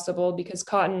all possible, because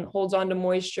cotton holds on to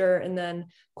moisture and then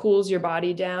cools your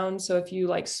body down. So if you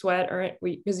sweat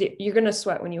because you're going to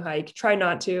sweat when you hike, try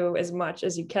not to as much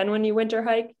as you can when you winter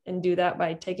hike, and do that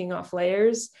by taking off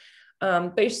layers.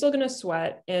 But you're still going to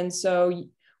sweat. And so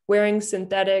wearing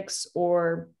synthetics,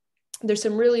 or there's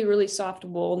some really, really soft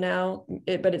wool now,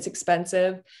 but it's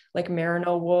expensive, like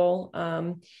merino wool.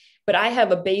 But I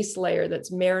have a base layer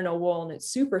that's merino wool, and it's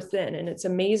super thin, and it's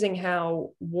amazing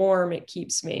how warm it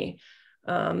keeps me.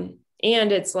 And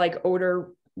it's odor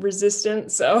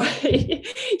resistant, so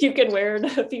you can wear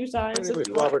it a few times. My name is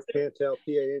Robert Pantel,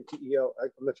 Pantel.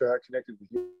 I'm not sure how I connected with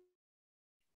you.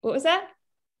 What was that?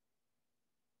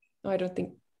 Oh, I don't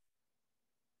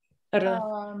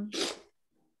know.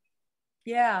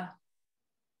 Yeah.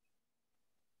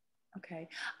 Okay.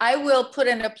 I will put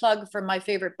in a plug for my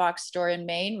favorite box store in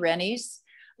Maine, Rennie's.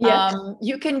 Yeah.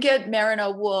 You can get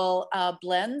merino wool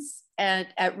blends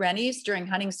at Rennie's during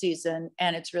hunting season,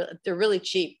 and they're really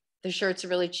cheap. The shirts are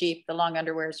really cheap. The long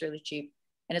underwear is really cheap,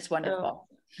 and it's wonderful.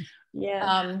 Oh,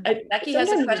 yeah. Becky has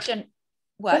a question.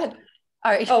 What?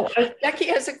 All right. Oh, Becky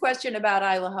has a question about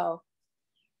Idaho.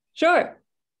 Sure.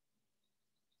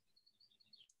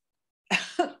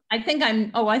 I think I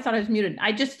thought I was muted.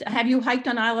 Have you hiked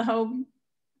on Idaho?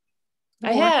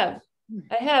 I have.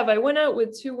 I went out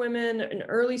with 2 women in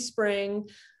early spring,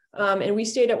 and we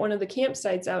stayed at one of the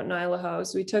campsites out in Idaho.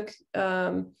 So we took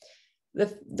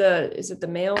is it the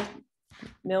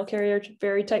mail carrier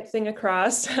ferry type thing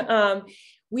across.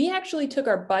 We actually took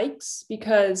our bikes,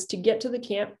 because to get to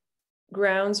the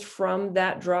campgrounds from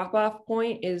that drop-off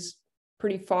point is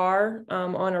pretty far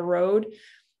on a road.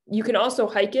 You can also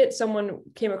hike it. Someone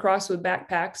came across with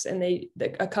backpacks, and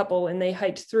a couple, and they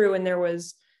hiked through, and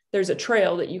there's a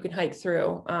trail that you can hike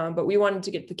through. But we wanted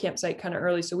to get to the campsite kind of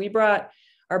early. So we brought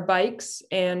our bikes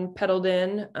and pedaled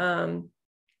in.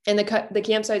 And the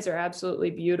campsites are absolutely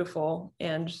beautiful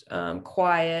and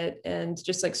quiet, and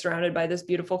just surrounded by this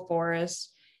beautiful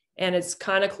forest. And it's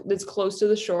close to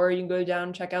the shore. You can go down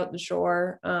and check out the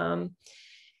shore.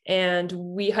 And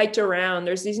we hiked around.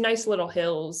 There's these nice little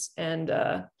hills and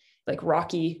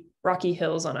rocky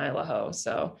hills on Idaho.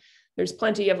 So there's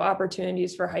plenty of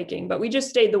opportunities for hiking, but we just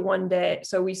stayed the one day.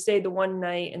 So we stayed the one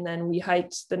night, and then we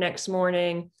hiked the next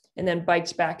morning and then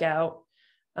biked back out.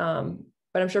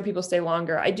 But I'm sure people stay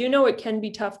longer. I do know it can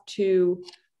be tough to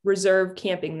reserve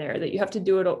camping there, that you have to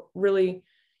do it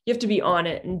you have to be on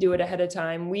it and do it ahead of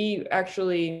time. We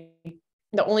actually,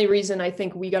 the only reason I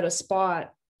think we got a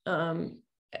spot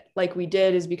like we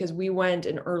did is because we went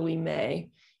in early May,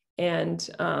 and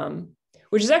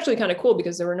which is actually kind of cool,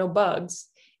 because there were no bugs,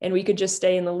 and we could just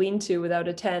stay in the lean-to without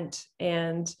a tent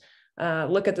and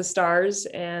look at the stars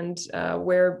and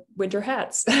wear winter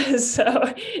hats.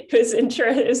 So it was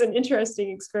an interesting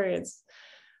experience.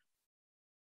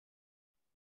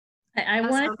 I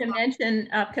wanted to mention,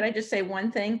 could I just say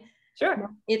one thing?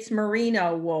 Sure. It's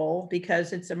merino wool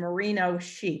because it's a merino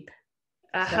sheep.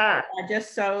 Aha. So,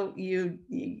 just so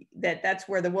that's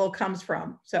where the wool comes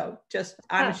from. So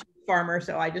I'm a sheep farmer,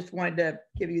 so I just wanted to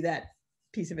give you that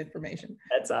piece of information.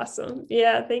 That's awesome.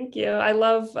 Yeah, thank you. I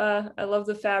love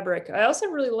the fabric. I also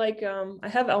really like I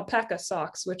have alpaca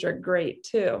socks, which are great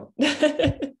too.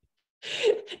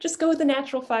 Just go with the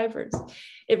natural fibers.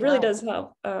 It really does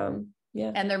help.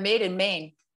 Yeah. And they're made in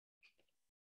Maine.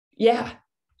 Yeah.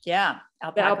 Yeah.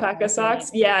 The alpaca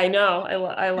socks. Yeah, I know.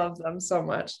 I love them so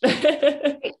much.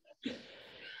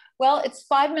 Well, it's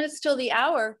 5 minutes till the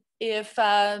hour. If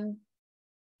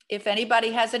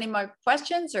anybody has any more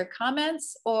questions or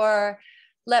comments, or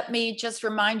let me just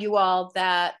remind you all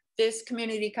that this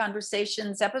Community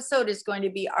Conversations episode is going to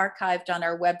be archived on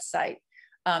our website,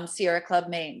 Sierra Club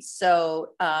Maine.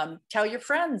 So tell your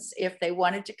friends if they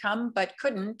wanted to come but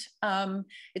couldn't.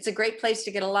 It's a great place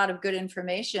to get a lot of good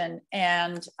information.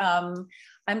 And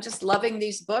I'm just loving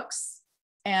these books.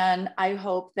 And I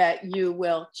hope that you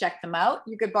will check them out.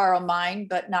 You could borrow mine,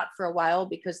 but not for a while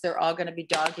because they're all going to be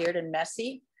dog-eared and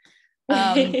messy.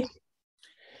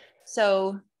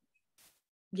 So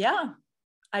yeah,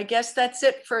 I guess that's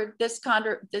it for this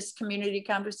Community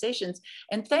Conversations.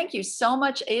 And thank you so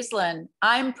much, Aislinn.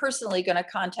 I'm personally going to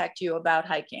contact you about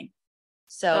hiking.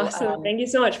 So awesome. Thank you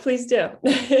so much. Please do.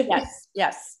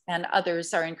 Yes. And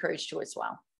others are encouraged to as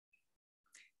well.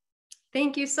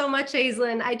 Thank you so much,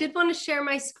 Aislinn. I did want to share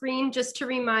my screen just to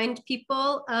remind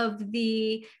people of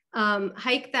the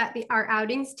hike that our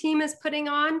outings team is putting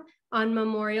on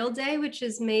Memorial Day, which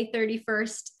is May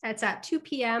 31st. It's at 2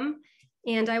 p.m.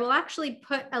 And I will actually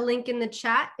put a link in the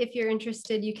chat. If you're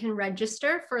interested, you can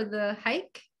register for the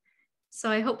hike. So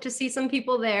I hope to see some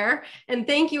people there. And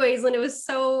thank you, Aislinn. It was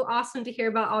so awesome to hear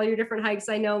about all your different hikes.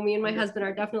 I know me and my husband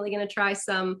are definitely going to try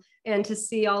some, and to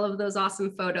see all of those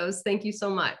awesome photos. Thank you so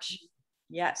much.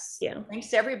 Yes. Yeah. Thanks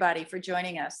to everybody for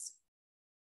joining us.